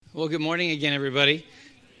Well, good morning again, everybody.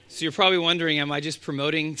 So you're probably wondering, am I just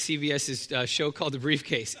promoting CBS's show called The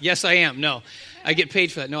Briefcase? Yes, I am. No, I get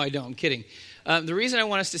paid for that. No, I don't. I'm kidding. The reason I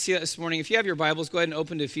want us to see that this morning, if you have your Bibles, go ahead and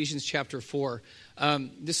open to Ephesians chapter 4.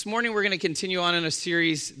 This morning we're going to continue on in a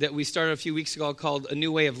series that we started a few weeks ago called A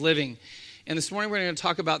New Way of Living. And this morning we're going to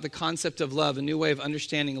talk about the concept of love, a new way of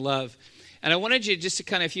understanding love. And I wanted you just to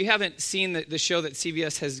kind of, if you haven't seen the show that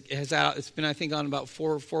CBS has out, it's been, I think, on about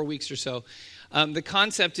four weeks or so. The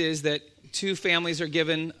concept is that two families are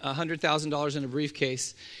given $100,000 in a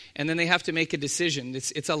briefcase, and then they have to make a decision.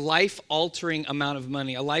 It's a life-altering amount of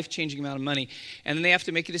money, a life-changing amount of money. And then they have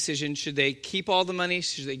to make a decision. Should they keep all the money?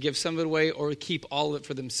 Should they give some of it away, or keep all of it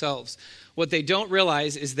for themselves? What they don't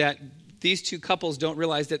realize is that these two couples don't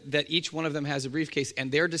realize that each one of them has a briefcase,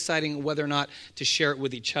 and they're deciding whether or not to share it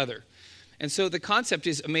with each other. And so the concept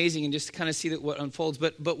is amazing, and just to kind of see what unfolds.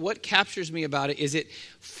 But what captures me about it is it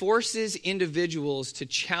forces individuals to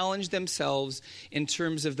challenge themselves in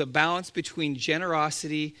terms of the balance between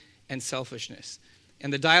generosity and selfishness.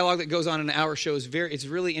 And the dialogue that goes on in our show is it's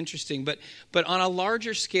really interesting. But on a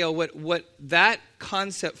larger scale, what that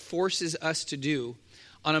concept forces us to do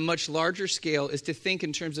on a much larger scale is to think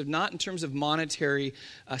in terms of, not in terms of monetary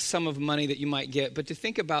sum of money that you might get, but to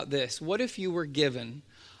think about this. What if you were given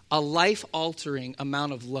a life-altering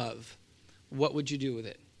amount of love? What would you do with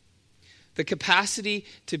it? The capacity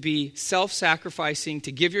to be self-sacrificing,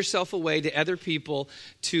 to give yourself away to other people,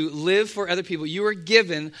 to live for other people. You are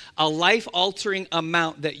given a life-altering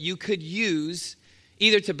amount that you could use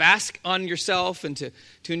either to bask on yourself and to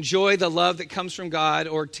enjoy the love that comes from God,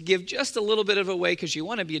 or to give just a little bit of it away because you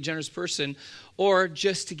want to be a generous person, or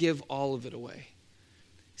just to give all of it away.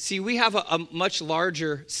 See, we have a much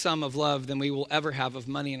larger sum of love than we will ever have of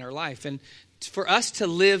money in our life. And for us to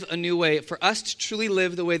live a new way, for us to truly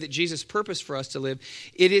live the way that Jesus purposed for us to live,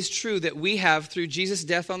 it is true that we have, through Jesus'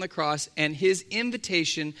 death on the cross and his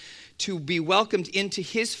invitation to be welcomed into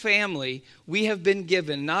his family, we have been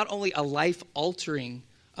given not only a life-altering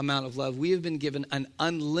amount of love, we have been given an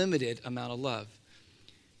unlimited amount of love.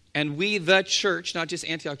 And we, the church, not just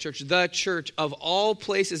Antioch Church, the church of all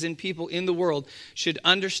places and people in the world, should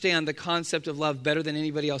understand the concept of love better than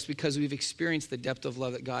anybody else, because we've experienced the depth of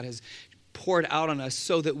love that God has poured out on us,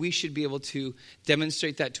 so that we should be able to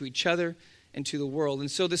demonstrate that to each other and to the world.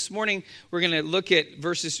 And so this morning, we're going to look at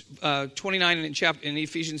verses 29 in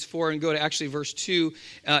Ephesians 4 and go to actually verse 2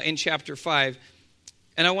 in chapter 5.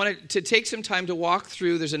 And I wanted to take some time to walk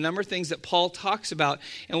through. There's a number of things that Paul talks about.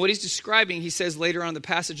 And what he's describing, he says later on in the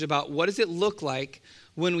passage about what does it look like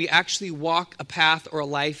when we actually walk a path or a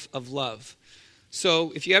life of love.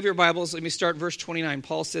 So if you have your Bibles, let me start verse 29.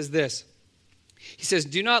 Paul says this. He says,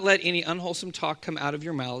 "Do not let any unwholesome talk come out of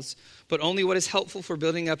your mouths, but only what is helpful for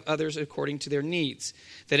building up others according to their needs,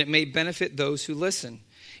 that it may benefit those who listen.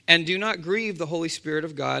 And do not grieve the Holy Spirit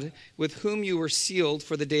of God, with whom you were sealed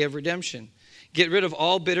for the day of redemption. Get rid of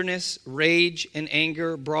all bitterness, rage, and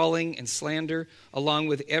anger, brawling, and slander, along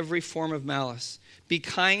with every form of malice. Be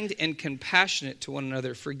kind and compassionate to one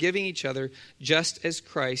another, forgiving each other, just as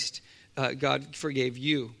Christ, God, forgave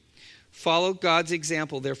you. Follow God's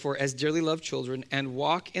example, therefore, as dearly loved children, and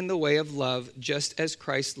walk in the way of love, just as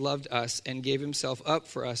Christ loved us and gave himself up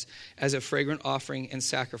for us as a fragrant offering and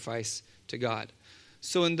sacrifice to God."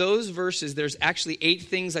 So in those verses, there's actually 8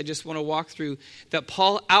 things I just want to walk through that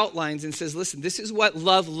Paul outlines and says, listen, this is what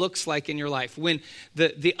love looks like in your life. When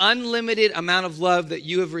the unlimited amount of love that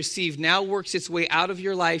you have received now works its way out of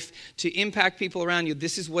your life to impact people around you,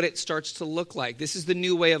 this is what it starts to look like. This is the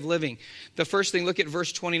new way of living. The first thing, look at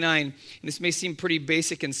verse 29. And this may seem pretty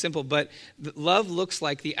basic and simple, but love looks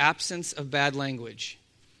like the absence of bad language.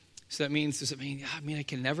 So that means, does it mean, I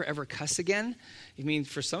can never, ever cuss again? I mean,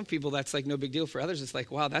 for some people, that's like no big deal. For others, it's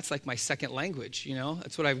like, wow, that's like my second language,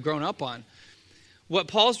 That's what I've grown up on. What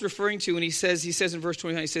Paul's referring to when he says in verse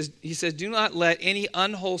 29, he says, do not let any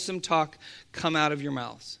unwholesome talk come out of your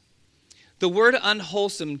mouths. The word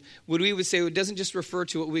unwholesome, what we would say, it doesn't just refer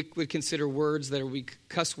to what we would consider words that are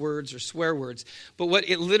cuss words or swear words. But what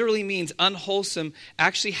it literally means, unwholesome,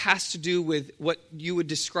 actually has to do with what you would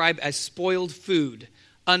describe as spoiled food.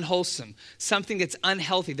 Unwholesome, something that's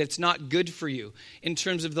unhealthy, that's not good for you in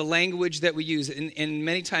terms of the language that we use. And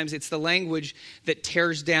many times it's the language that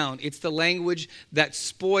tears down. It's the language that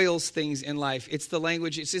spoils things in life. It's the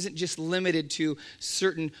language, it isn't just limited to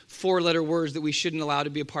certain 4-letter words that we shouldn't allow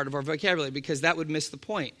to be a part of our vocabulary, because that would miss the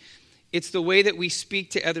point. It's the way that we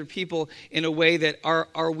speak to other people in a way that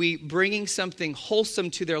are we bringing something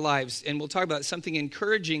wholesome to their lives? And we'll talk about something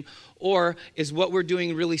encouraging, or is what we're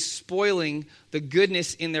doing really spoiling the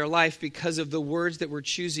goodness in their life because of the words that we're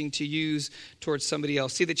choosing to use towards somebody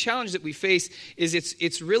else? See, the challenge that we face is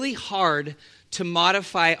it's really hard to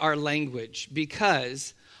modify our language,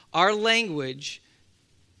 because our language,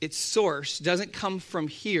 its source, doesn't come from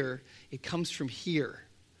here, it comes from here.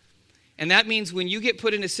 And that means when you get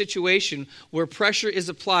put in a situation where pressure is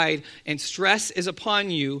applied and stress is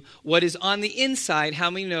upon you, what is on the inside,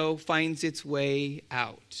 how many know, finds its way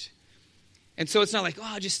out. And so it's not like,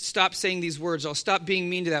 I'll just stop saying these words. I'll stop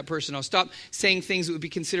being mean to that person. I'll stop saying things that would be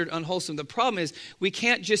considered unwholesome. The problem is we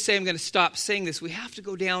can't just say, I'm going to stop saying this. We have to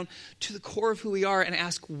go down to the core of who we are and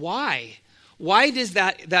ask why. Why does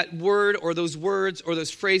that word or those words or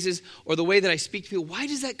those phrases or the way that I speak to people, why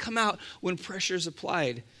does that come out when pressure is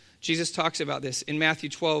applied? Jesus talks about this in Matthew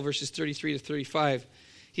 12, verses 33 to 35.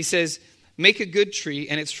 He says, make a good tree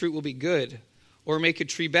and its fruit will be good, or make a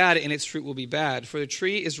tree bad and its fruit will be bad. For the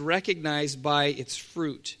tree is recognized by its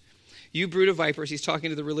fruit. You brood of vipers, he's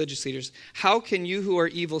talking to the religious leaders, how can you who are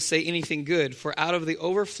evil say anything good? For out of the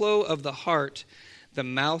overflow of the heart, the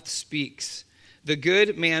mouth speaks. The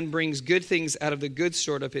good man brings good things out of the good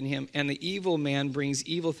stored up in him, and the evil man brings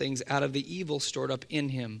evil things out of the evil stored up in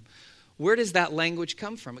him. Where does that language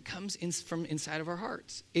come from? It comes from inside of our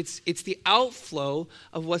hearts. It's the outflow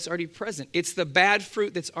of what's already present. It's the bad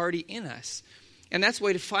fruit that's already in us. And that's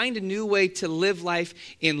why to find a new way to live life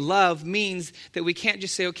in love means that we can't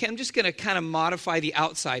just say, okay, I'm just going to kind of modify the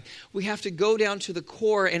outside. We have to go down to the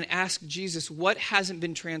core and ask Jesus, what hasn't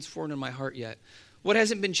been transformed in my heart yet? What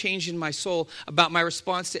hasn't been changed in my soul about my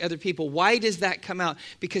response to other people? Why does that come out?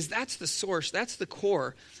 Because that's the source, that's the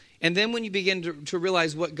core. And then when you begin to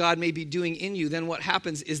realize what God may be doing in you, then what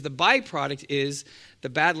happens is the byproduct is the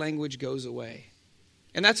bad language goes away.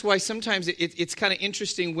 And that's why sometimes it's kind of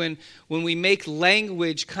interesting when we make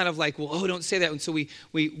language kind of like, well, don't say that. And so we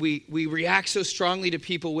react so strongly to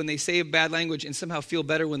people when they say a bad language and somehow feel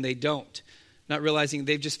better when they don't, not realizing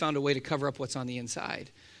they've just found a way to cover up what's on the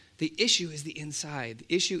inside. The issue is the inside.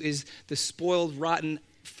 The issue is the spoiled, rotten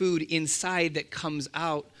food inside that comes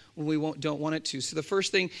out when we don't want it to. So the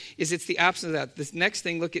first thing is it's the absence of that. This next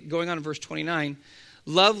thing, look at going on in verse 29.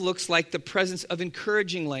 Love looks like the presence of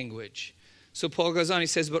encouraging language. So Paul goes on, he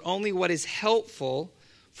says, but only what is helpful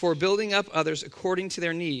for building up others according to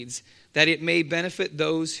their needs, that it may benefit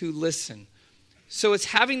those who listen. So it's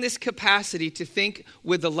having this capacity to think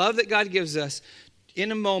with the love that God gives us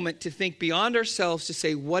in a moment, to think beyond ourselves, to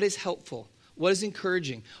say what is helpful. What is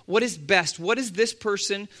encouraging? What is best? What is this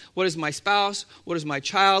person? What is my spouse? What is my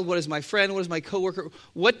child? What is my friend? What is my coworker?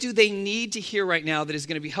 What do they need to hear right now that is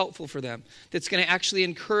going to be helpful for them? That's going to actually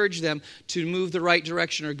encourage them to move the right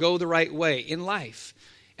direction or go the right way in life.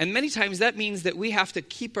 And many times that means that we have to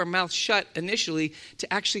keep our mouth shut initially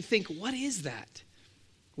to actually think, what is that?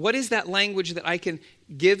 What is that language that I can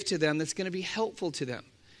give to them that's going to be helpful to them?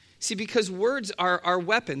 See, because words are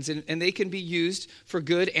weapons, and they can be used for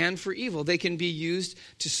good and for evil. They can be used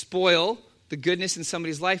to spoil the goodness in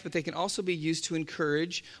somebody's life, but they can also be used to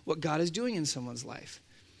encourage what God is doing in someone's life.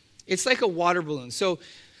 It's like a water balloon. So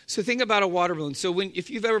think about a water balloon. So if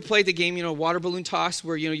you've ever played the game, water balloon toss,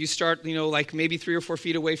 where, you start, like maybe 3 or 4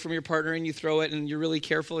 feet away from your partner and you throw it and you're really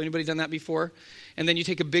careful. Anybody done that before? And then you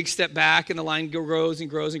take a big step back and the line grows and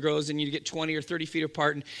grows and grows and you get 20 or 30 feet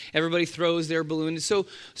apart and everybody throws their balloon. So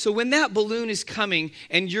when that balloon is coming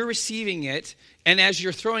and you're receiving it, and as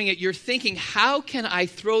you're throwing it, you're thinking, how can I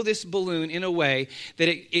throw this balloon in a way that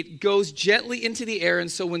it goes gently into the air,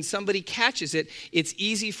 and so when somebody catches it, it's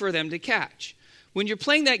easy for them to catch. When you're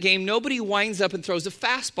playing that game, nobody winds up and throws a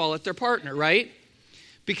fastball at their partner, right?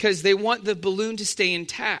 Because they want the balloon to stay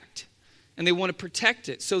intact and they want to protect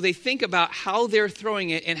it. So they think about how they're throwing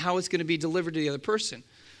it and how it's going to be delivered to the other person.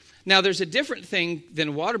 Now, there's a different thing than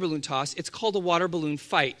a water balloon toss. It's called a water balloon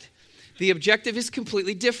fight. The objective is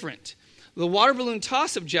completely different. The water balloon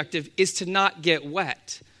toss objective is to not get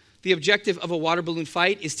wet. The objective of a water balloon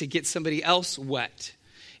fight is to get somebody else wet.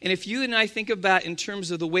 And if you and I think about in terms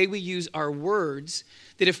of the way we use our words,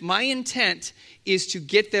 that if my intent is to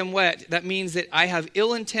get them wet, that means that I have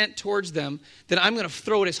ill intent towards them, then I'm going to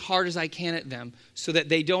throw it as hard as I can at them so that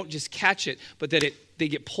they don't just catch it, but that they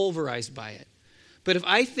get pulverized by it. But if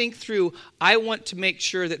I think through, I want to make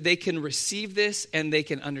sure that they can receive this and they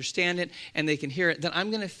can understand it and they can hear it, then I'm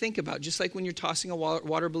going to think about, just like when you're tossing a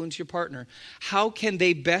water balloon to your partner, how can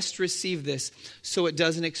they best receive this so it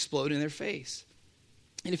doesn't explode in their face?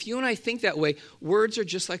 And if you and I think that way, words are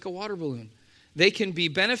just like a water balloon. They can be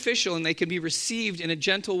beneficial and they can be received in a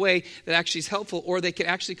gentle way that actually is helpful, or they can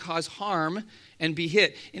actually cause harm and be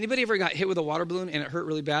hit. Anybody ever got hit with a water balloon and it hurt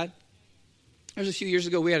really bad? There was a few years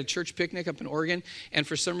ago, we had a church picnic up in Oregon, and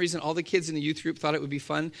for some reason, all the kids in the youth group thought it would be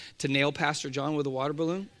fun to nail Pastor John with a water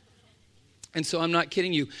balloon. And so I'm not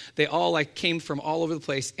kidding you. They all came from all over the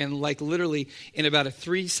place, and literally in about a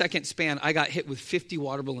 3-second span, I got hit with 50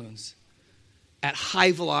 water balloons at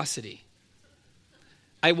high velocity.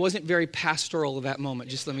 I wasn't very pastoral at that moment,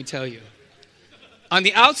 just let me tell you. On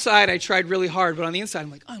the outside, I tried really hard, but on the inside,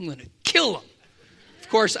 I'm like, I'm going to kill them. Of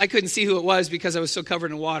course, I couldn't see who it was because I was so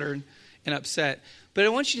covered in water and upset. But I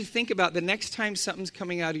want you to think about the next time something's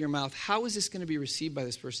coming out of your mouth, how is this going to be received by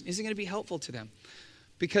this person? Is it going to be helpful to them?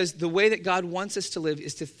 Because the way that God wants us to live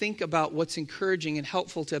is to think about what's encouraging and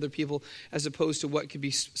helpful to other people as opposed to what could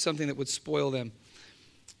be something that would spoil them.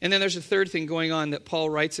 And then there's a third thing going on that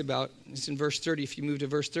Paul writes about. It's in verse 30, if you move to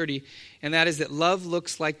verse 30. And that is that love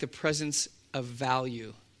looks like the presence of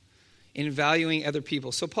value in valuing other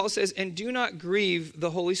people. So Paul says, and do not grieve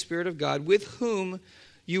the Holy Spirit of God, with whom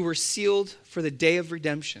you were sealed for the day of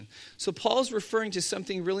redemption. So Paul's referring to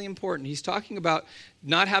something really important. He's talking about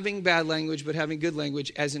not having bad language, but having good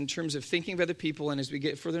language, as in terms of thinking of other people. And as we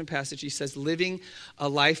get further in the passage, he says, living a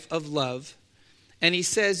life of love. And he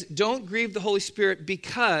says, don't grieve the Holy Spirit,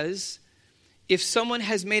 because if someone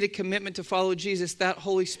has made a commitment to follow Jesus, that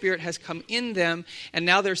Holy Spirit has come in them, and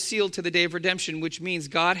now they're sealed to the day of redemption, which means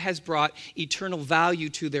God has brought eternal value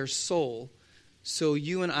to their soul. So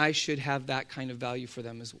you and I should have that kind of value for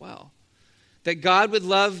them as well. That God would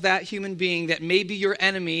love that human being that may be your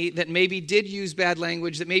enemy, that maybe did use bad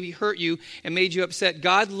language, that maybe hurt you and made you upset.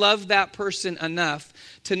 God loved that person enough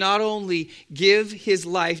to not only give his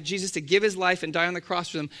life, Jesus to give his life and die on the cross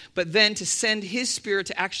for them, but then to send his Spirit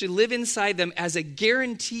to actually live inside them as a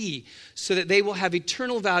guarantee so that they will have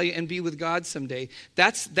eternal value and be with God someday.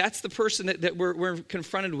 That's the person that we're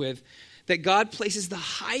confronted with. That God places the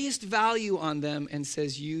highest value on them and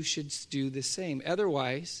says you should do the same.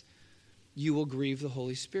 Otherwise, you will grieve the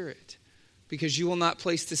Holy Spirit, because you will not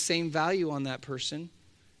place the same value on that person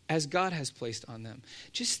as God has placed on them.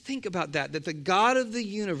 Just think about that the God of the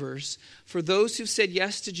universe, for those who've said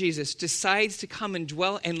yes to Jesus, decides to come and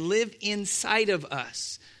dwell and live inside of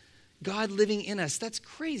us. God living in us. That's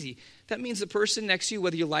crazy. That means the person next to you,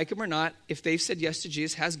 whether you like him or not, if they've said yes to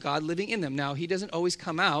Jesus, has God living in them. Now, he doesn't always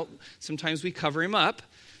come out. Sometimes we cover him up.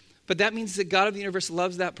 But that means that God of the universe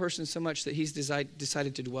loves that person so much that he's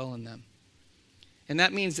decided to dwell in them. And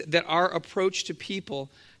that means that our approach to people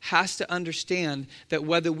has to understand that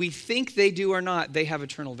whether we think they do or not, they have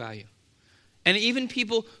eternal value. And even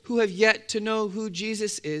people who have yet to know who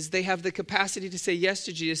Jesus is, they have the capacity to say yes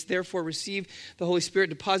to Jesus, therefore receive the Holy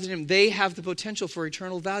Spirit, deposit in him. They have the potential for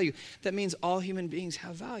eternal value. That means all human beings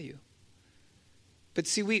have value. But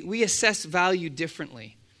see, we assess value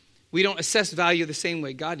differently. We don't assess value the same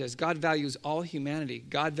way God does. God values all humanity.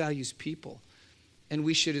 God values people. And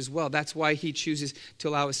we should as well. That's why he chooses to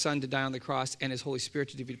allow his Son to die on the cross and his Holy Spirit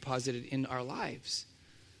to be deposited in our lives.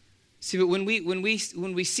 See, but when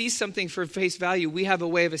we see something for face value, we have a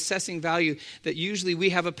way of assessing value that usually we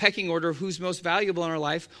have a pecking order of who's most valuable in our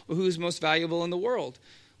life or who's most valuable in the world.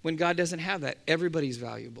 When God doesn't have that, everybody's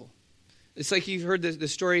valuable. It's like you've heard the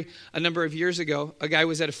story a number of years ago. A guy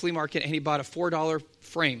was at a flea market and he bought a $4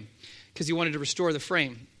 frame because he wanted to restore the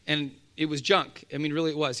frame. And it was junk. I mean,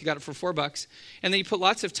 really it was. He got it for $4. And then he put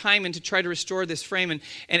lots of time in to try to restore this frame. And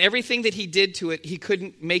everything that he did to it, he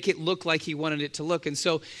couldn't make it look like he wanted it to look. And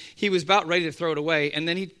so he was about ready to throw it away. And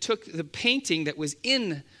then he took the painting that was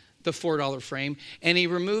in the $4 frame and he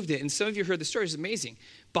removed it. And some of you heard the story. It's amazing.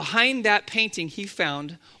 Behind that painting, he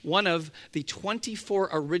found one of the 24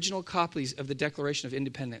 original copies of the Declaration of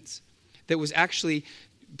Independence that was actually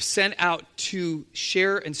sent out to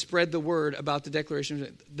share and spread the word about the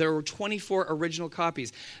Declaration. There were 24 original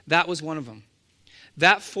copies. That was one of them.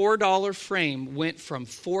 That $4 frame went from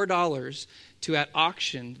 $4 to, at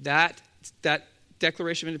auction, that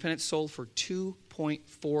Declaration of Independence sold for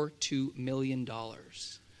 $2.42 million.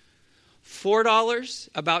 $4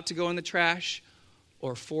 about to go in the trash,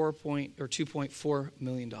 or $2.4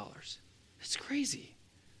 million. That's crazy.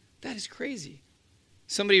 That is crazy.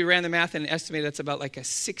 Somebody ran the math and estimated that's about like a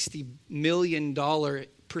 $60 million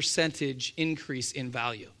percentage increase in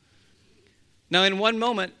value. Now, in one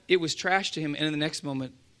moment, it was trash to him, and in the next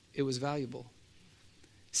moment, it was valuable.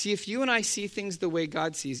 See, if you and I see things the way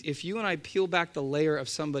God sees, if you and I peel back the layer of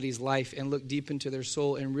somebody's life and look deep into their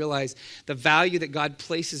soul and realize the value that God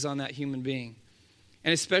places on that human being,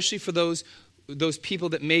 and especially for those those people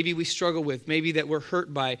that maybe we struggle with, maybe that we're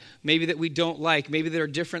hurt by, maybe that we don't like, maybe that are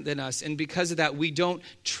different than us. And because of that, we don't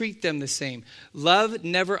treat them the same. Love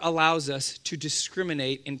never allows us to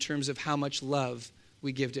discriminate in terms of how much love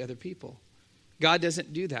we give to other people. God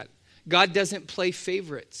doesn't do that. God doesn't play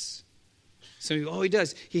favorites. Some people, he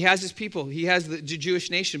does. He has his people. He has the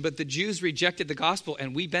Jewish nation, but the Jews rejected the gospel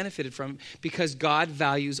and we benefited from it because God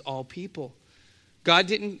values all people. God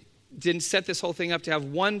didn't set this whole thing up to have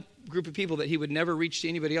one group of people that he would never reach to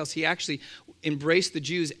anybody else. He actually embraced the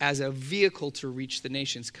Jews as a vehicle to reach the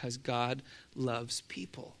nations because God loves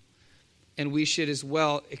people. And we should as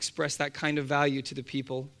well express that kind of value to the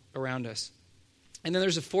people around us. And then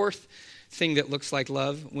there's a fourth thing that looks like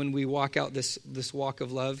love when we walk out this walk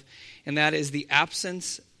of love, and that is the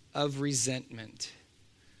absence of resentment.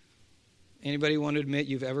 Anybody want to admit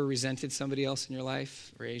you've ever resented somebody else in your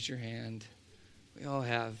life? Raise your hand. We all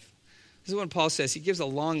have. This is what Paul says. He gives a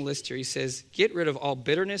long list here. He says, get rid of all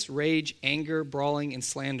bitterness, rage, anger, brawling, and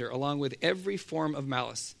slander, along with every form of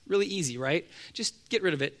malice. Really easy, right? Just get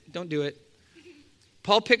rid of it. Don't do it.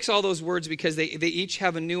 Paul picks all those words because they each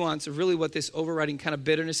have a nuance of really what this overriding kind of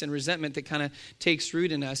bitterness and resentment that kind of takes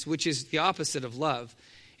root in us, which is the opposite of love.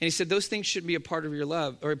 And he said those things should be a part of your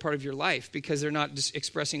love or a part of your life because they're not just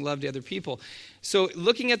expressing love to other people. So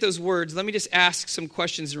looking at those words, let me just ask some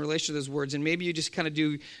questions in relation to those words. And maybe you just kind of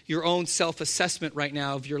do your own self-assessment right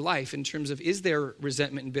now of your life in terms of, is there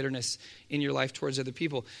resentment and bitterness in your life towards other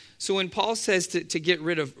people? So when Paul says to get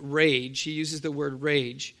rid of rage, he uses the word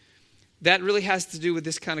rage. That really has to do with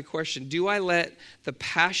this kind of question. Do I let the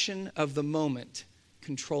passion of the moment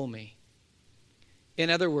control me?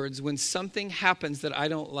 In other words, when something happens that I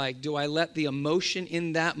don't like, do I let the emotion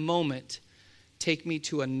in that moment take me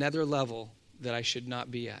to another level that I should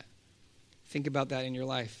not be at? Think about that in your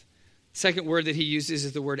life. Second word that he uses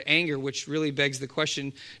is the word anger, which really begs the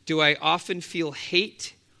question, do I often feel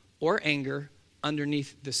hate or anger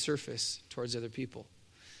underneath the surface towards other people?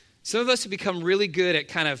 Some of us have become really good at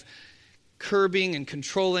kind of curbing and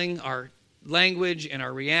controlling our language and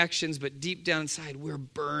our reactions, but deep down inside, we're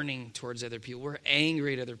burning towards other people. We're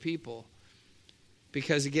angry at other people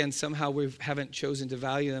because, again, somehow we haven't chosen to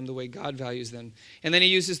value them the way God values them. And then he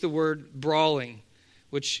uses the word brawling,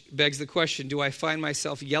 which begs the question, do I find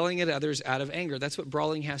myself yelling at others out of anger? That's what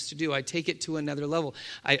brawling has to do. I take it to another level.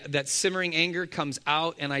 That simmering anger comes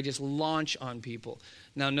out and I just launch on people.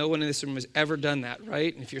 Now, no one in this room has ever done that,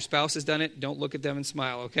 right? And if your spouse has done it, don't look at them and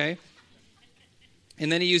smile, okay?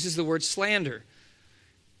 And then he uses the word slander.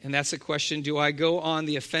 And that's a question, do I go on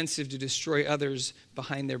the offensive to destroy others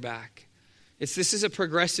behind their back? This is a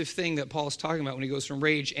progressive thing that Paul's talking about when he goes from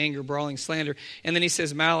rage, anger, brawling, slander. And then he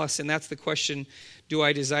says malice, and that's the question, do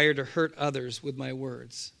I desire to hurt others with my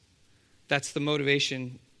words? That's the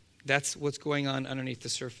motivation. That's what's going on underneath the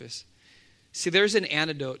surface. See, there's an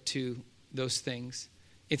antidote to those things.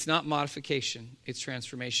 It's not modification, it's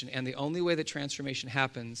transformation. And the only way that transformation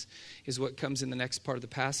happens is what comes in the next part of the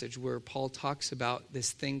passage where Paul talks about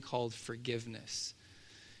this thing called forgiveness.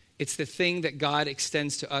 It's the thing that God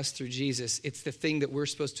extends to us through Jesus. It's the thing that we're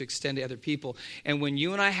supposed to extend to other people. And when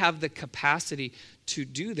you and I have the capacity to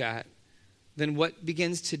do that, then what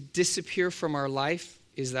begins to disappear from our life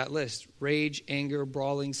is that list. Rage, anger,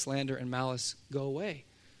 brawling, slander, and malice go away.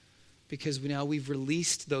 Because now we've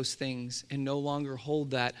released those things and no longer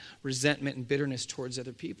hold that resentment and bitterness towards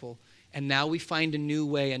other people. And now we find a new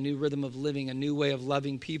way, a new rhythm of living, a new way of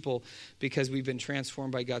loving people because we've been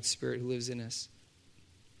transformed by God's Spirit who lives in us.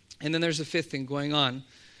 And then there's a fifth thing going on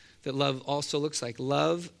that love also looks like.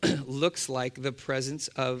 Love looks like the presence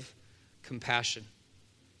of compassion.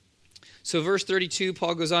 So verse 32,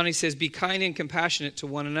 Paul goes on, he says, be kind and compassionate to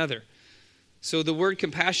one another. So the word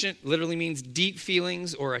compassionate literally means deep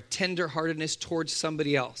feelings or a tender-heartedness towards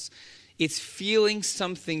somebody else. It's feeling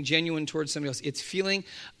something genuine towards somebody else. It's feeling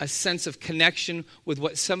a sense of connection with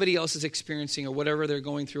what somebody else is experiencing or whatever they're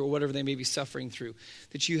going through or whatever they may be suffering through.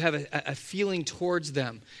 That you have a feeling towards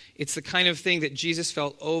them. It's the kind of thing that Jesus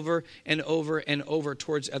felt over and over and over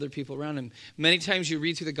towards other people around him. Many times you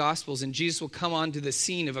read through the Gospels and Jesus will come onto the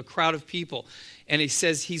scene of a crowd of people and he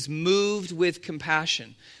says he's moved with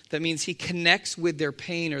compassion. That means he connects with their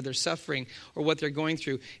pain or their suffering or what they're going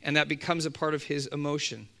through, and that becomes a part of his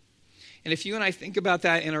emotion. And if you and I think about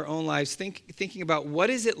that in our own lives, thinking about what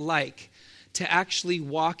is it like to actually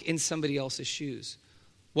walk in somebody else's shoes?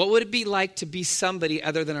 What would it be like to be somebody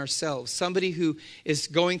other than ourselves, somebody who is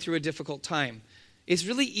going through a difficult time? It's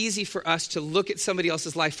really easy for us to look at somebody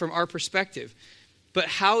else's life from our perspective, but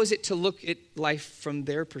how is it to look at life from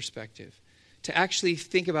their perspective? To actually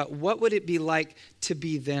think about what would it be like to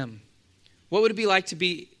be them? What would it be like to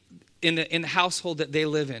be in the household that they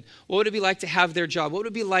live in? What would it be like to have their job? What would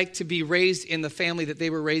it be like to be raised in the family that they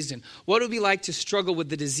were raised in? What would it be like to struggle with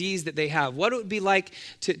the disease that they have? What would it be like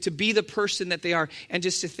to be the person that they are? And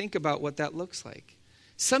just to think about what that looks like.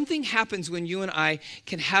 Something happens when you and I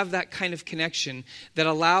can have that kind of connection that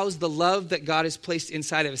allows the love that God has placed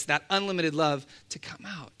inside of us, that unlimited love, to come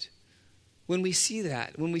out. When we see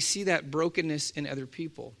that brokenness in other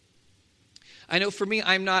people. I know for me,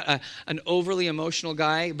 I'm not an overly emotional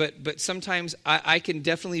guy, but sometimes I can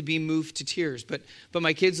definitely be moved to tears. But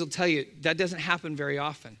my kids will tell you that doesn't happen very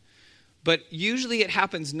often. But usually it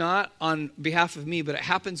happens not on behalf of me, but it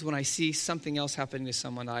happens when I see something else happening to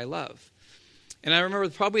someone that I love. And I remember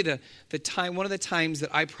probably one of the times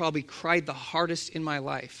that I probably cried the hardest in my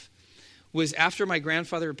life was after my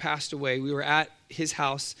grandfather had passed away. We were at his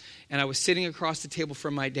house, and I was sitting across the table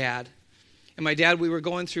from my dad. And my dad, we were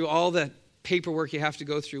going through all the paperwork you have to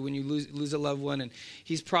go through when you lose a loved one, and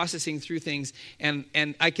he's processing through things.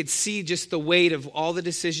 And I could see just the weight of all the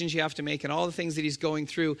decisions you have to make and all the things that he's going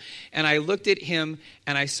through. And I looked at him,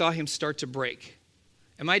 and I saw him start to break.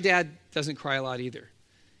 And my dad doesn't cry a lot either.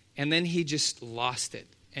 And then he just lost it.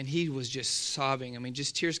 And he was just sobbing. I mean,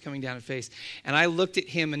 just tears coming down his face. And I looked at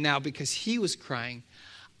him, and now because he was crying,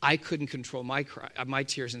 I couldn't control my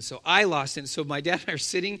tears. And so I lost it. And so my dad and I are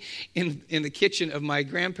sitting in the kitchen of my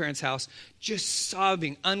grandparents' house, just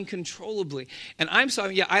sobbing uncontrollably. And I'm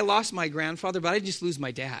sobbing. Yeah, I lost my grandfather, but I didn't just lose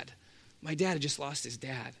my dad. My dad had just lost his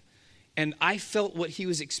dad. And I felt what he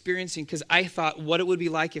was experiencing because I thought what it would be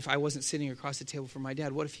like if I wasn't sitting across the table from my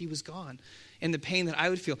dad. What if he was gone? And the pain that I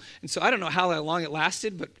would feel. And so I don't know how long it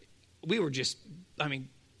lasted, but we were just,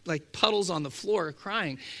 like puddles on the floor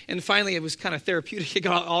crying. And finally it was kind of therapeutic. It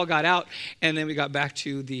all got out. And then we got back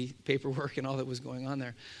to the paperwork and all that was going on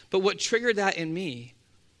there. But what triggered that in me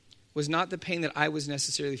was not the pain that I was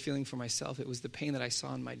necessarily feeling for myself. It was the pain that I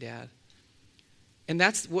saw in my dad. And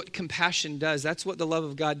that's what compassion does. That's what the love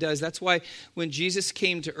of God does. That's why when Jesus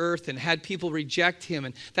came to earth and had people reject him,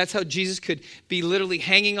 and that's how Jesus could be literally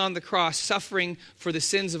hanging on the cross, suffering for the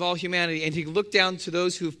sins of all humanity. And he looked down to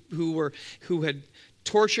those who had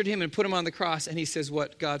tortured him and put him on the cross. And he says,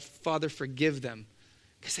 what? God, Father, forgive them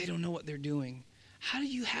because they don't know what they're doing. How do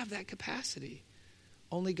you have that capacity?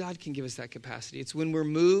 Only God can give us that capacity. It's when we're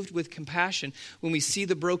moved with compassion, when we see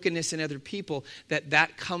the brokenness in other people,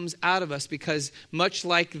 that comes out of us, because much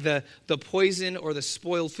like the poison or the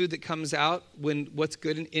spoiled food that comes out when what's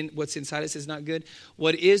good what's inside us is not good,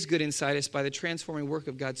 what is good inside us by the transforming work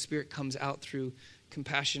of God's Spirit comes out through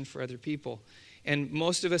compassion for other people. And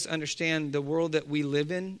most of us understand the world that we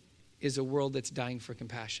live in is a world that's dying for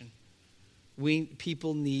compassion.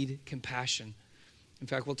 People need compassion. In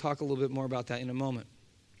fact, we'll talk a little bit more about that in a moment.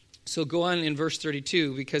 So go on in verse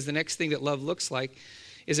 32, because the next thing that love looks like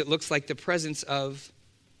is it looks like the presence of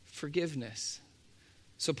forgiveness.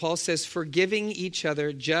 So Paul says, forgiving each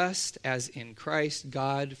other just as in Christ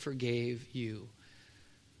God forgave you.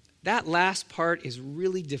 That last part is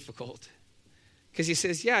really difficult because he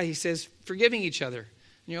says, forgiving each other. And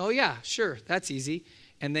you're, oh yeah, sure, that's easy.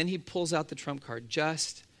 And then he pulls out the trump card,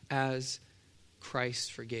 just as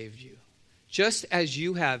Christ forgave you. Just as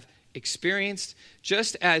you have experienced,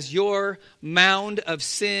 just as your mound of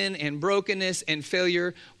sin and brokenness and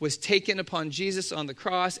failure was taken upon Jesus on the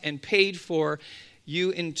cross and paid for,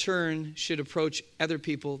 you in turn should approach other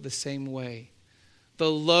people the same way. The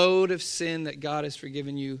load of sin that God has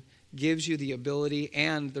forgiven you gives you the ability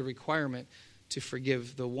and the requirement to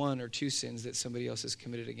forgive the one or two sins that somebody else has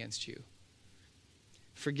committed against you.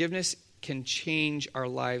 Forgiveness can change our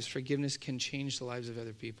lives. Forgiveness can change the lives of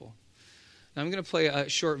other people. Now, I'm going to play a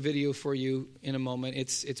short video for you in a moment.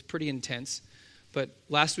 It's pretty intense. But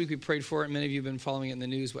last week we prayed for it. Many of you have been following it in the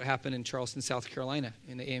news, what happened in Charleston, South Carolina,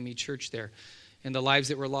 in the AME church there. And the lives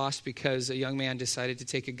that were lost because a young man decided to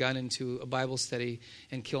take a gun into a Bible study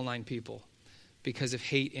and kill 9 people because of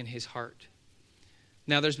hate in his heart.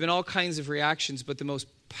 Now, there's been all kinds of reactions, but the most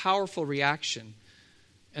powerful reaction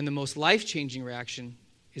and the most life-changing reaction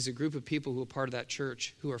is a group of people who are part of that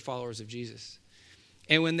church who are followers of Jesus.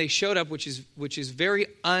 And when they showed up, which is very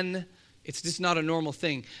it's just not a normal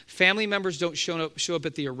thing. Family members don't show up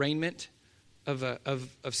at the arraignment of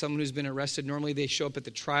someone who's been arrested. Normally they show up at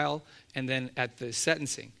the trial and then at the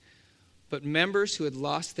sentencing. But members who had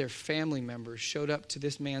lost their family members showed up to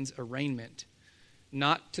this man's arraignment,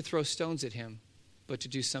 not to throw stones at him, but to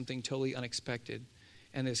do something totally unexpected.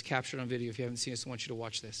 And it's captured on video. If you haven't seen this, I want you to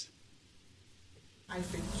watch this. I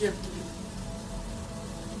forgive you.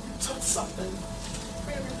 You took something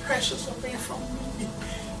very precious away from me.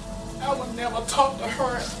 I would never talk to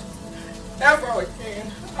her ever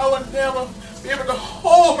again. I would never be able to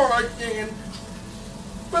hold her again.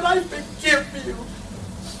 but I forgive you.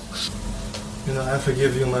 You know, I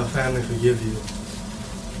forgive you and my family forgive you.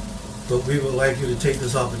 But we would like you to take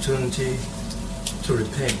this opportunity to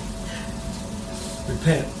repent.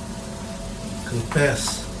 Repent.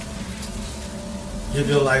 Confess. Give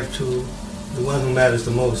your life to the one who matters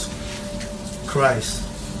the most, Christ.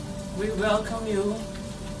 We welcome you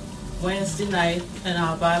Wednesday night in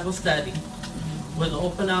our Bible study with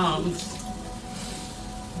open arms.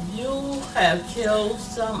 You have killed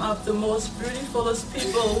some of the most beautifulest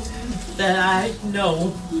people that I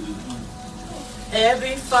know.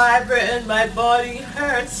 Every fiber in my body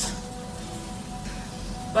hurts.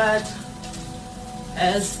 But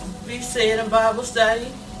as we say in a Bible study,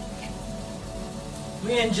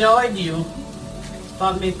 we enjoyed you.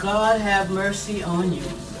 But may God have mercy on you.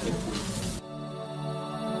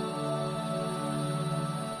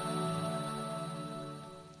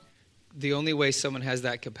 The only way someone has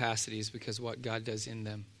that capacity is because of what God does in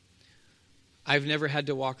them. I've never had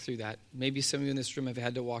to walk through that. Maybe some of you in this room have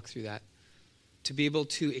had to walk through that. To be able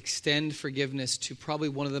to extend forgiveness to probably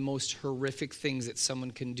one of the most horrific things that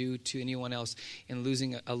someone can do to anyone else in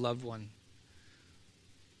losing a loved one.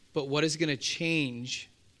 But what is going to change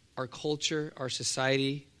our culture, our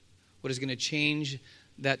society, what is going to change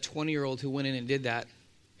that 20-year-old who went in and did that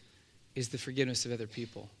is the forgiveness of other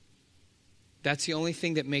people. That's the only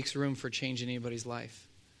thing that makes room for change in anybody's life.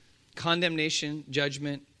 Condemnation,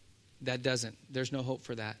 judgment, that doesn't. There's no hope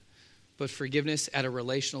for that. But forgiveness at a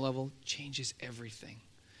relational level changes everything.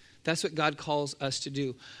 That's what God calls us to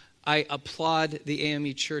do. I applaud the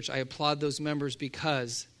AME Church. I applaud those members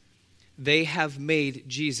because they have made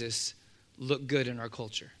Jesus look good in our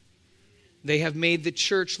culture. They have made the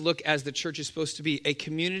church look as the church is supposed to be, a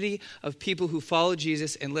community of people who follow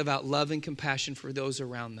Jesus and live out love and compassion for those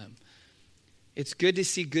around them. It's good to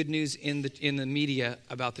see good news in the media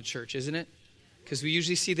about the church, isn't it? Because we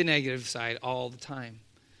usually see the negative side all the time.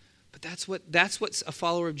 But that's what a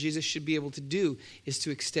follower of Jesus should be able to do, is to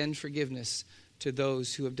extend forgiveness to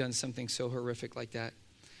those who have done something so horrific like that.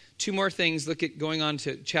 Two more things. Look at going on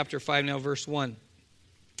to chapter 5 now, verse 1.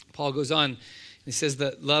 Paul goes on. He says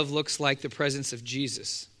that love looks like the presence of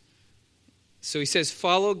Jesus. So he says,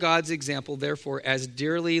 follow God's example, therefore, as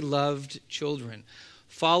dearly loved children.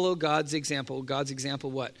 Follow God's example. God's example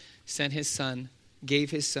what? Sent his son,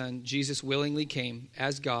 gave his son. Jesus willingly came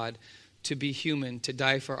as God to be human, to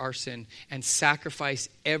die for our sin, and sacrifice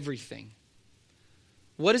everything.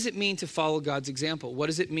 What does it mean to follow God's example? What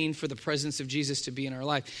does it mean for the presence of Jesus to be in our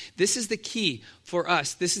life? This is the key for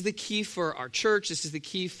us. This is the key for our church. This is the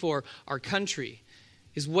key for our country.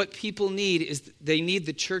 Is what people need is they need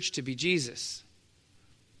the church to be Jesus.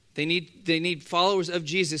 They need followers of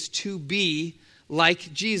Jesus to be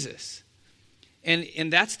like Jesus.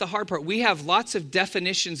 And that's the hard part. We have lots of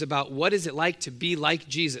definitions about what is it like to be like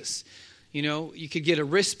Jesus. You know, you could get a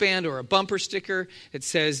wristband or a bumper sticker that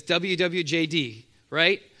says WWJD,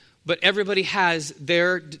 right? But everybody has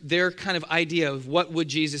their kind of idea of what would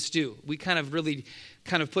Jesus do. We kind of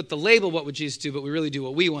put the label, what would Jesus do, but we really do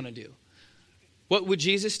what we want to do. What would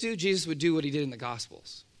Jesus do? Jesus would do what he did in the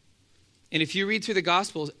Gospels. And if you read through the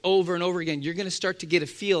Gospels over and over again, you're going to start to get a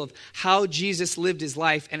feel of how Jesus lived his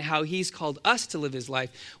life and how he's called us to live his life,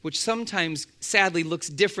 which sometimes, sadly, looks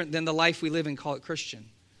different than the life we live and call it Christian.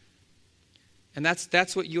 And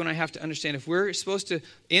that's what you and I have to understand. If we're supposed to,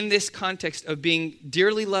 in this context of being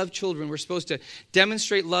dearly loved children, we're supposed to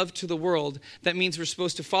demonstrate love to the world. That means we're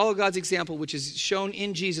supposed to follow God's example, which is shown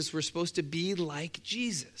in Jesus. We're supposed to be like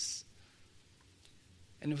Jesus.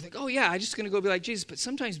 And we think, oh yeah, I'm just going to go be like Jesus. But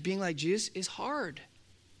sometimes being like Jesus is hard.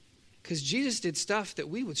 Because Jesus did stuff that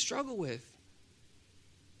we would struggle with.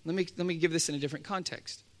 Let me give this in a different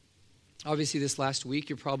context. Obviously this last week,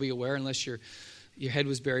 you're probably aware, unless your head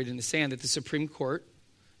was buried in the sand, that the Supreme Court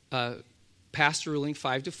passed a ruling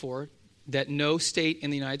 5-4 that no state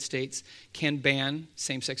in the United States can ban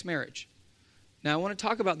same-sex marriage. Now I want to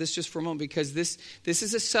talk about this just for a moment, because this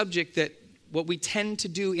is a subject that what we tend to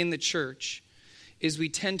do in the church is we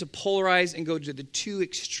tend to polarize and go to the two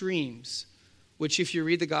extremes, which if you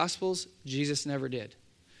read the Gospels, Jesus never did.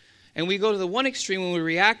 And we go to the one extreme when we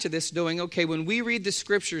react to this, knowing, okay, when we read the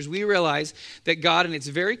scriptures, we realize that God, and it's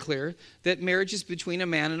very clear, that marriage is between a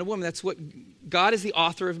man and a woman. That's what, God is the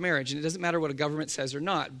author of marriage, and it doesn't matter what a government says or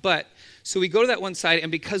not. But, so we go to that one side,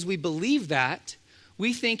 and because we believe that,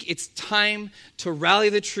 we think it's time to rally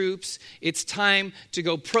the troops, it's time to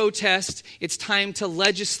go protest, it's time to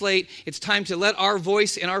legislate, it's time to let our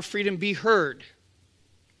voice and our freedom be heard.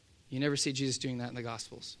 You never see Jesus doing that in the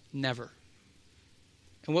Gospels. Never.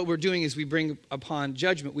 And what we're doing is we bring upon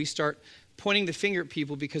judgment. We start pointing the finger at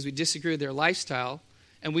people because we disagree with their lifestyle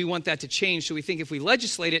And we want that to change, so we think if we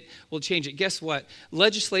legislate it, we'll change it. Guess what?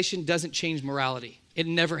 Legislation doesn't change morality. It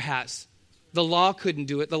never has. The law couldn't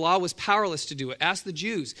do it. The law was powerless to do it. Ask the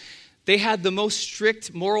Jews. They had the most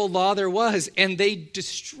strict moral law there was, and they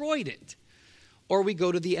destroyed it. Or we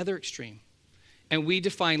go to the other extreme, and we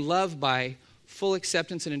define love by full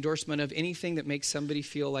acceptance and endorsement of anything that makes somebody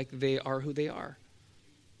feel like they are who they are.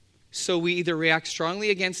 So we either react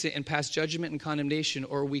strongly against it and pass judgment and condemnation,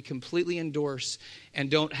 or we completely endorse and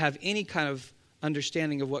don't have any kind of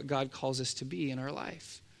understanding of what God calls us to be in our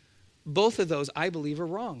life. Both of those, I believe, are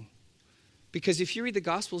wrong. Because if you read the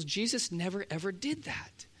Gospels, Jesus never, ever did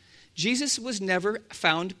that. Jesus was never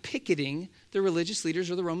found picketing the religious leaders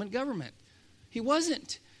or the Roman government. He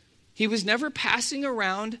wasn't. He was never passing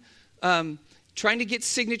around trying to get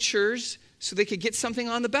signatures so they could get something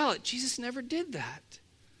on the ballot. Jesus never did that.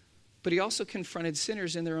 But he also confronted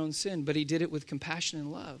sinners in their own sin, but he did it with compassion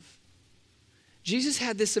and love. Jesus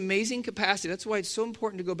had this amazing capacity. That's why it's so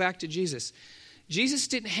important to go back to Jesus. Jesus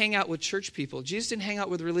didn't hang out with church people. Jesus didn't hang out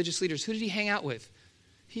with religious leaders. Who did he hang out with?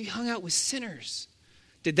 He hung out with sinners.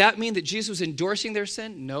 Did that mean that Jesus was endorsing their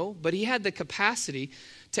sin? No, but he had the capacity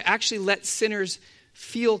to actually let sinners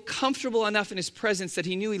feel comfortable enough in his presence that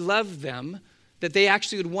he knew he loved them, that they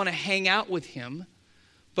actually would want to hang out with him.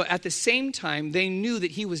 But at the same time, they knew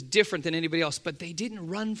that he was different than anybody else, but they didn't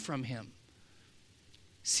run from him.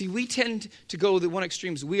 See, we tend to go to the one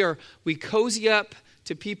extremes. We cozy up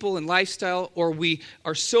to people and lifestyle, or we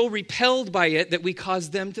are so repelled by it that we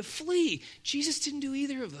cause them to flee. Jesus didn't do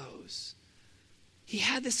either of those. He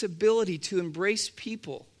had this ability to embrace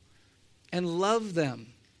people and love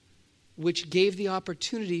them, which gave the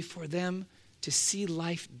opportunity for them to see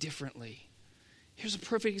life differently. Here's a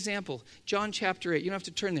perfect example. John chapter 8. You don't have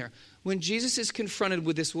to turn there. When Jesus is confronted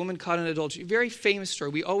with this woman caught in adultery, very famous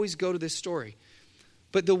story. We always go to this story.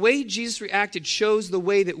 But the way Jesus reacted shows the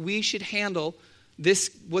way that we should handle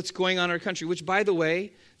this, what's going on in our country, which, by the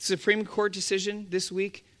way, the Supreme Court decision this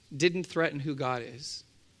week didn't threaten who God is.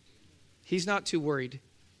 He's not too worried.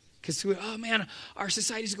 Because, oh man, our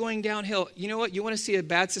society's going downhill. You know what? You want to see a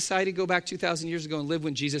bad society? Go back 2,000 years ago and live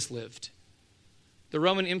when Jesus lived. The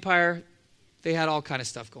Roman Empire, they had all kind of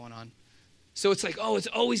stuff going on. So it's like, oh, it's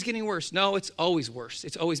always getting worse. No, it's always worse.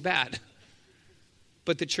 It's always bad.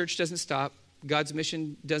 But the church doesn't stop. God's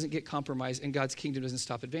mission doesn't get compromised, and God's kingdom doesn't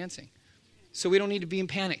stop advancing. So we don't need to be in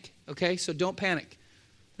panic, okay? So don't panic.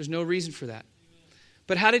 There's no reason for that.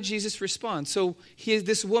 But how did Jesus respond? So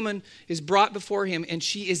this woman is brought before him, and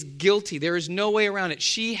she is guilty. There is no way around it.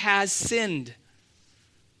 She has sinned.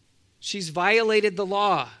 She's violated the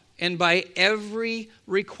law. And by every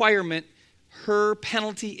requirement, her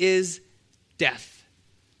penalty is death.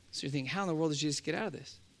 So you're thinking, how in the world does Jesus get out of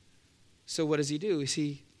this? So what does he do?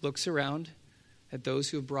 He looks around at those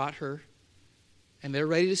who have brought her, and they're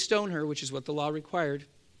ready to stone her, which is what the law required.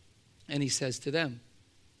 And he says to them,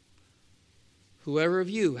 whoever of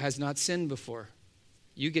you has not sinned before,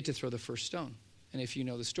 you get to throw the first stone. And if you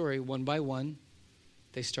know the story, one by one,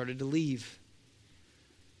 they started to leave.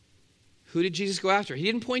 Who did Jesus go after? He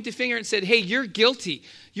didn't point the finger and said, hey, you're guilty.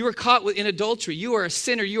 You were caught in adultery. You are a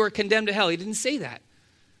sinner. You are condemned to hell. He didn't say that.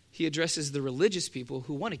 He addresses the religious people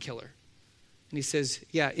who want to kill her. And he says,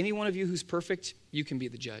 yeah, any one of you who's perfect, you can be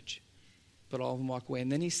the judge. But all of them walk away. And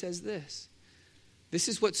then he says this. This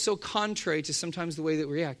is what's so contrary to sometimes the way that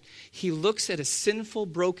we react. He looks at a sinful,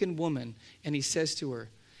 broken woman, and he says to her,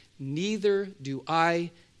 neither do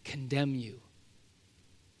I condemn you.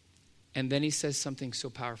 And then he says something so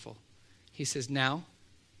powerful. He says, now,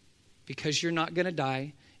 because you're not going to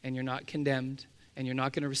die, and you're not condemned, and you're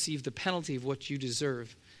not going to receive the penalty of what you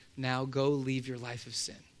deserve, now go live your life of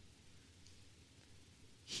sin.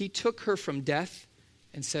 He took her from death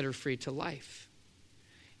and set her free to life.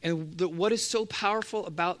 And what is so powerful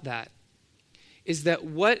about that is that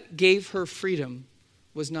what gave her freedom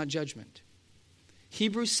was not judgment.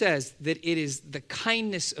 Hebrews says that it is the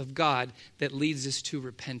kindness of God that leads us to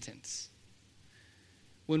repentance.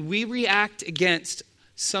 When we react against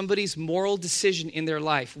somebody's moral decision in their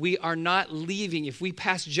life, we are not leaving. If we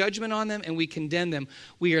pass judgment on them and we condemn them,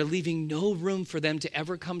 we are leaving no room for them to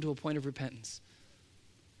ever come to a point of repentance.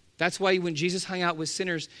 That's why when Jesus hung out with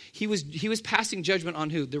sinners, he was passing judgment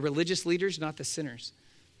on who? The religious leaders, not the sinners.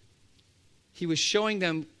 He was showing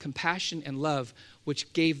them compassion and love,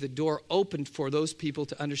 which gave the door open for those people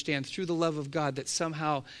to understand through the love of God that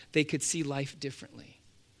somehow they could see life differently.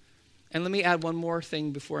 And let me add one more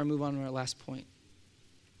thing before I move on to our last point.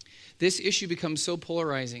 This issue becomes so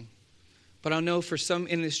polarizing, but I know for some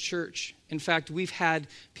in this church, in fact, we've had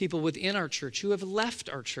people within our church who have left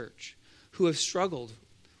our church, who have struggled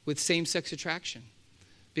with same-sex attraction.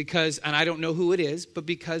 because, and I don't know who it is, but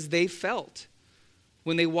because they felt,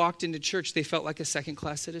 when they walked into church, they felt like a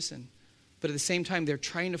second-class citizen. But at the same time, they're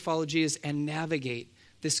trying to follow Jesus and navigate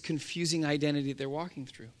this confusing identity that they're walking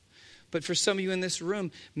through. But for some of you in this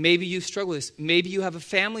room, maybe you struggle with this. Maybe you have a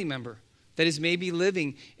family member that is maybe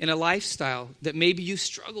living in a lifestyle that maybe you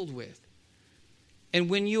struggled with. And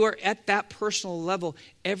when you are at that personal level,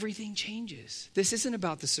 everything changes. This isn't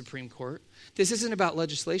about the Supreme Court. This isn't about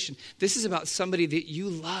legislation. This is about somebody that you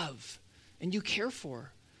love and you care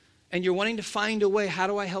for. And you're wanting to find a way, how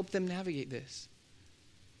do I help them navigate this?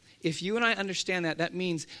 If you and I understand that, that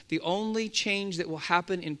means the only change that will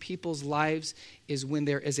happen in people's lives is when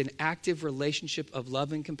there is an active relationship of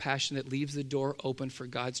love and compassion that leaves the door open for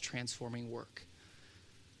God's transforming work.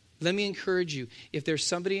 Let me encourage you, if there's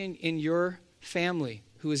somebody in your family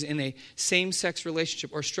who is in a same-sex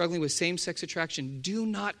relationship or struggling with same-sex attraction, do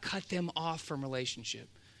not cut them off from relationship.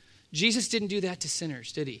 Jesus didn't do that to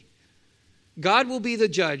sinners, did he? God will be the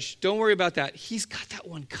judge. Don't worry about that. He's got that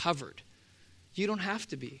one covered. You don't have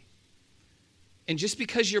to be. And just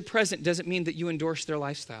because you're present doesn't mean that you endorse their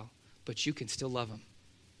lifestyle, but you can still love them.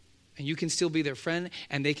 And you can still be their friend,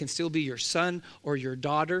 and they can still be your son or your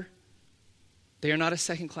daughter. They are not a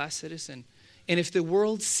second-class citizen. And if the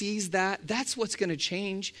world sees that, that's what's going to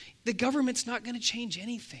change. The government's not going to change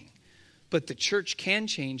anything. But the church can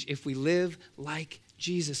change if we live like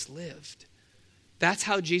Jesus lived. That's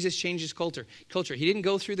how Jesus changed his culture. He didn't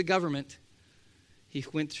go through the government. He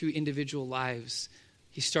went through individual lives.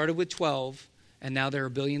 He started with 12, and now there are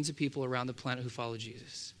billions of people around the planet who follow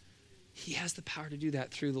Jesus. He has the power to do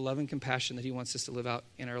that through the love and compassion that he wants us to live out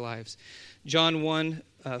in our lives. John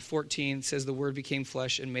 1:14 says, the Word became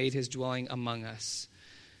flesh and made his dwelling among us.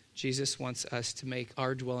 Jesus wants us to make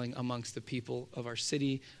our dwelling amongst the people of our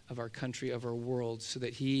city, of our country, of our world, so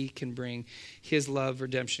that he can bring his love,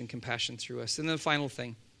 redemption, compassion through us. And then the final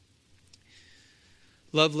thing.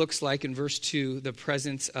 Love looks like, in verse 2, the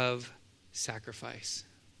presence of sacrifice.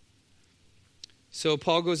 So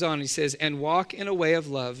Paul goes on, he says, and walk in a way of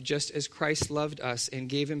love, just as Christ loved us and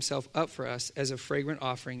gave himself up for us as a fragrant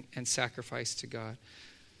offering and sacrifice to God.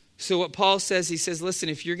 So what Paul says, he says, listen,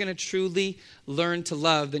 if you're going to truly learn to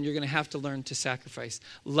love, then you're going to have to learn to sacrifice.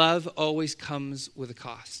 Love always comes with a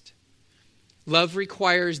cost. Love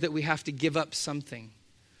requires that we have to give up something.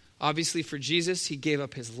 Obviously for Jesus, he gave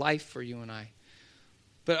up his life for you and I.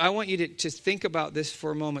 But I want you to think about this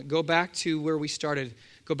for a moment. Go back to where we started.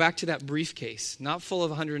 Go back to that briefcase, not full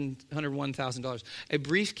of $101,000. A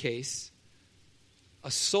briefcase,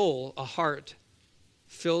 a soul, a heart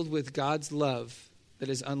filled with God's love that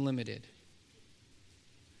is unlimited.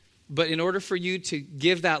 But in order for you to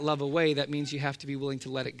give that love away, that means you have to be willing to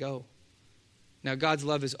let it go. Now, God's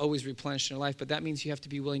love is always replenished in your life, but that means you have to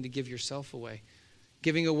be willing to give yourself away,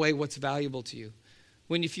 giving away what's valuable to you.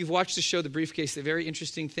 If you've watched the show, The Briefcase, the very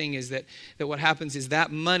interesting thing is that what happens is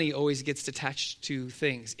that money always gets attached to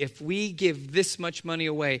things. If we give this much money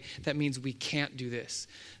away, that means we can't do this.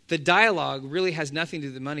 The dialogue really has nothing to do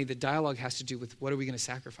with the money. The dialogue has to do with what are we going to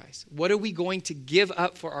sacrifice? What are we going to give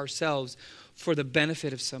up for ourselves for the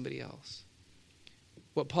benefit of somebody else?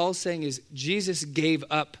 What Paul's saying is Jesus gave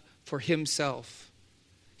up for himself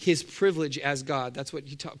his privilege as God. That's what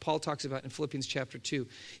Paul talks about in Philippians chapter 2.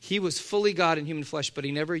 He was fully God in human flesh, but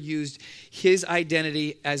he never used his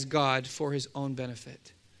identity as God for his own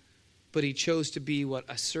benefit. But he chose to be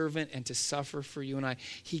a servant and to suffer for you and I.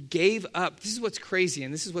 He gave up. This is what's crazy,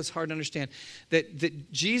 and this is what's hard to understand,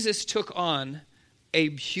 that Jesus took on a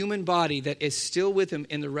human body that is still with him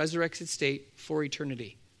in the resurrected state for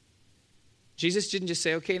eternity. Jesus didn't just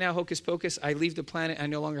say, okay, now hocus pocus, I leave the planet, I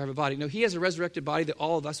no longer have a body. No, he has a resurrected body that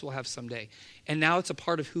all of us will have someday. And now it's a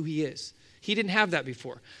part of who he is. He didn't have that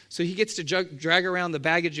before. So he gets to drag around the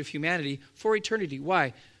baggage of humanity for eternity.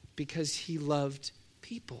 Why? Because he loved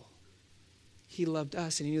people. He loved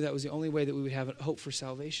us, and he knew that was the only way that we would have hope for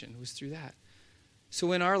salvation, was through that.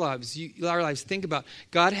 So in our lives, think about,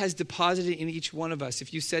 God has deposited in each one of us,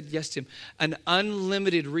 if you said yes to him, an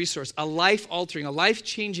unlimited resource, a life-altering, a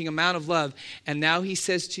life-changing amount of love. And now he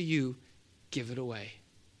says to you, give it away.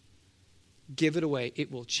 Give it away.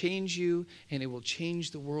 It will change you, and it will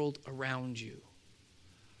change the world around you.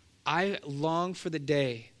 I long for the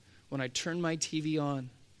day when I turn my TV on,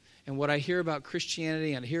 and what I hear about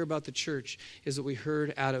Christianity and I hear about the church is what we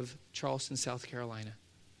heard out of Charleston, South Carolina.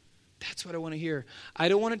 That's what I want to hear. I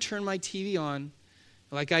don't want to turn my TV on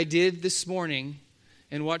like I did this morning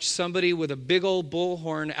and watch somebody with a big old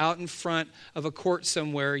bullhorn out in front of a court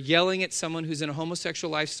somewhere yelling at someone who's in a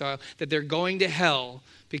homosexual lifestyle that they're going to hell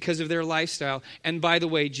because of their lifestyle. And by the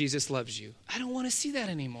way, Jesus loves you. I don't want to see that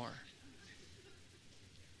anymore.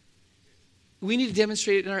 We need to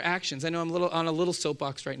demonstrate it in our actions. I know I'm on a little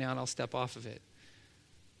soapbox right now, and I'll step off of it.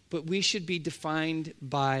 But we should be defined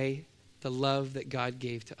by the love that God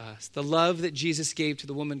gave to us, the love that Jesus gave to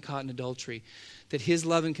the woman caught in adultery, that his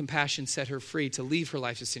love and compassion set her free to leave her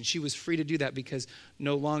life of sin. She was free to do that because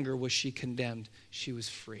no longer was she condemned. She was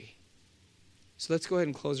free. So let's go ahead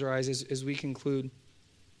and close our eyes as we conclude.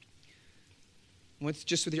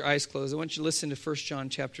 Just with your eyes closed, I want you to listen to 1 John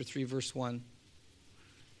chapter 3, verse 1.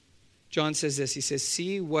 John says this, he says,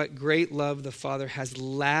 "See what great love the Father has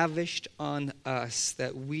lavished on us,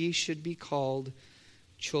 that we should be called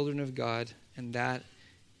children of God, and that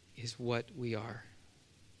is what we are."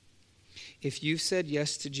 If you've said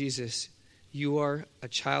yes to Jesus, you are a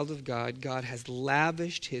child of God. God has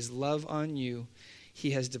lavished his love on you.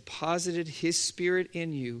 He has deposited his Spirit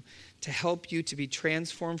in you to help you to be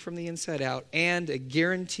transformed from the inside out, and a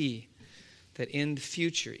guarantee that in the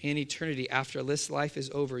future, in eternity, after this life is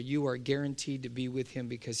over, you are guaranteed to be with him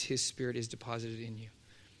because his Spirit is deposited in you.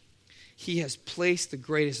 He has placed the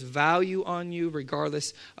greatest value on you,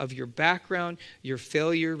 regardless of your background, your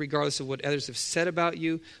failure, regardless of what others have said about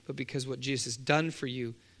you, but because what Jesus has done for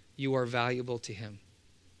you, you are valuable to him.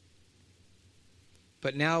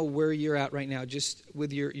 But now where you're at right now, just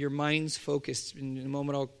with your minds focused, in a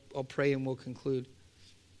moment I'll pray and we'll conclude.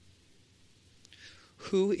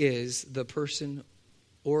 Who is the person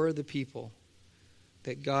or the people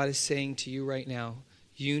that God is saying to you right now,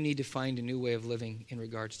 you need to find a new way of living in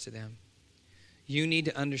regards to them? You need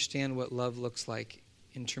to understand what love looks like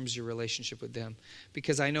in terms of your relationship with them.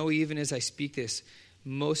 Because I know even as I speak this,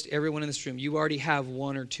 most everyone in this room, you already have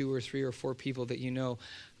one or two or three or four people that you know,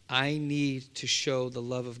 I need to show the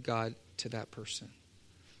love of God to that person.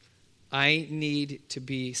 I need to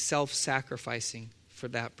be self-sacrificing for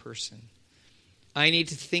that person. I need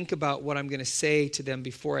to think about what I'm going to say to them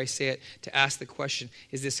before I say it, to ask the question,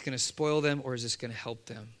 is this going to spoil them or is this going to help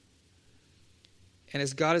them? And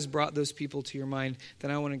as God has brought those people to your mind,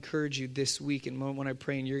 then I want to encourage you this week, and when I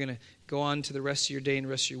pray, and you're going to go on to the rest of your day and the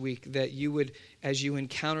rest of your week, that you would, as you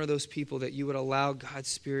encounter those people, that you would allow God's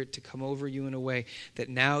Spirit to come over you in a way that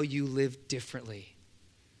now you live differently.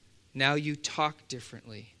 Now you talk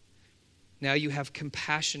differently. Now you have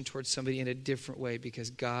compassion towards somebody in a different way because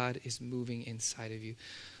God is moving inside of you.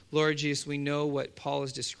 Lord Jesus, we know what Paul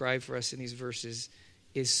has described for us in these verses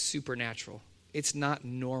is supernatural. It's not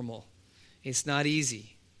normal. It's not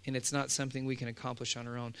easy. And it's not something we can accomplish on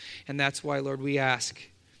our own. And that's why, Lord, we ask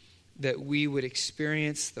that we would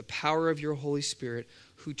experience the power of your Holy Spirit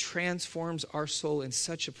who transforms our soul in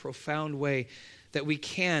such a profound way that we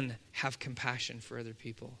can have compassion for other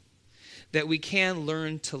people. That we can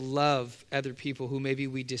learn to love other people who maybe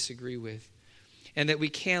we disagree with. And that we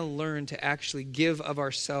can learn to actually give of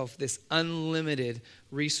ourselves, this unlimited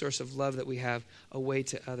resource of love that we have, away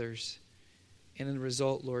to others. And in the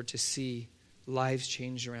result, Lord, to see lives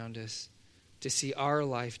change around us. To see our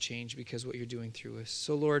life change because of what you're doing through us.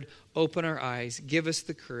 So, Lord, open our eyes, give us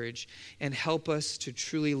the courage, and help us to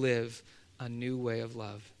truly live a new way of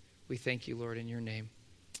love. We thank you, Lord, in your name.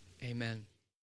 Amen.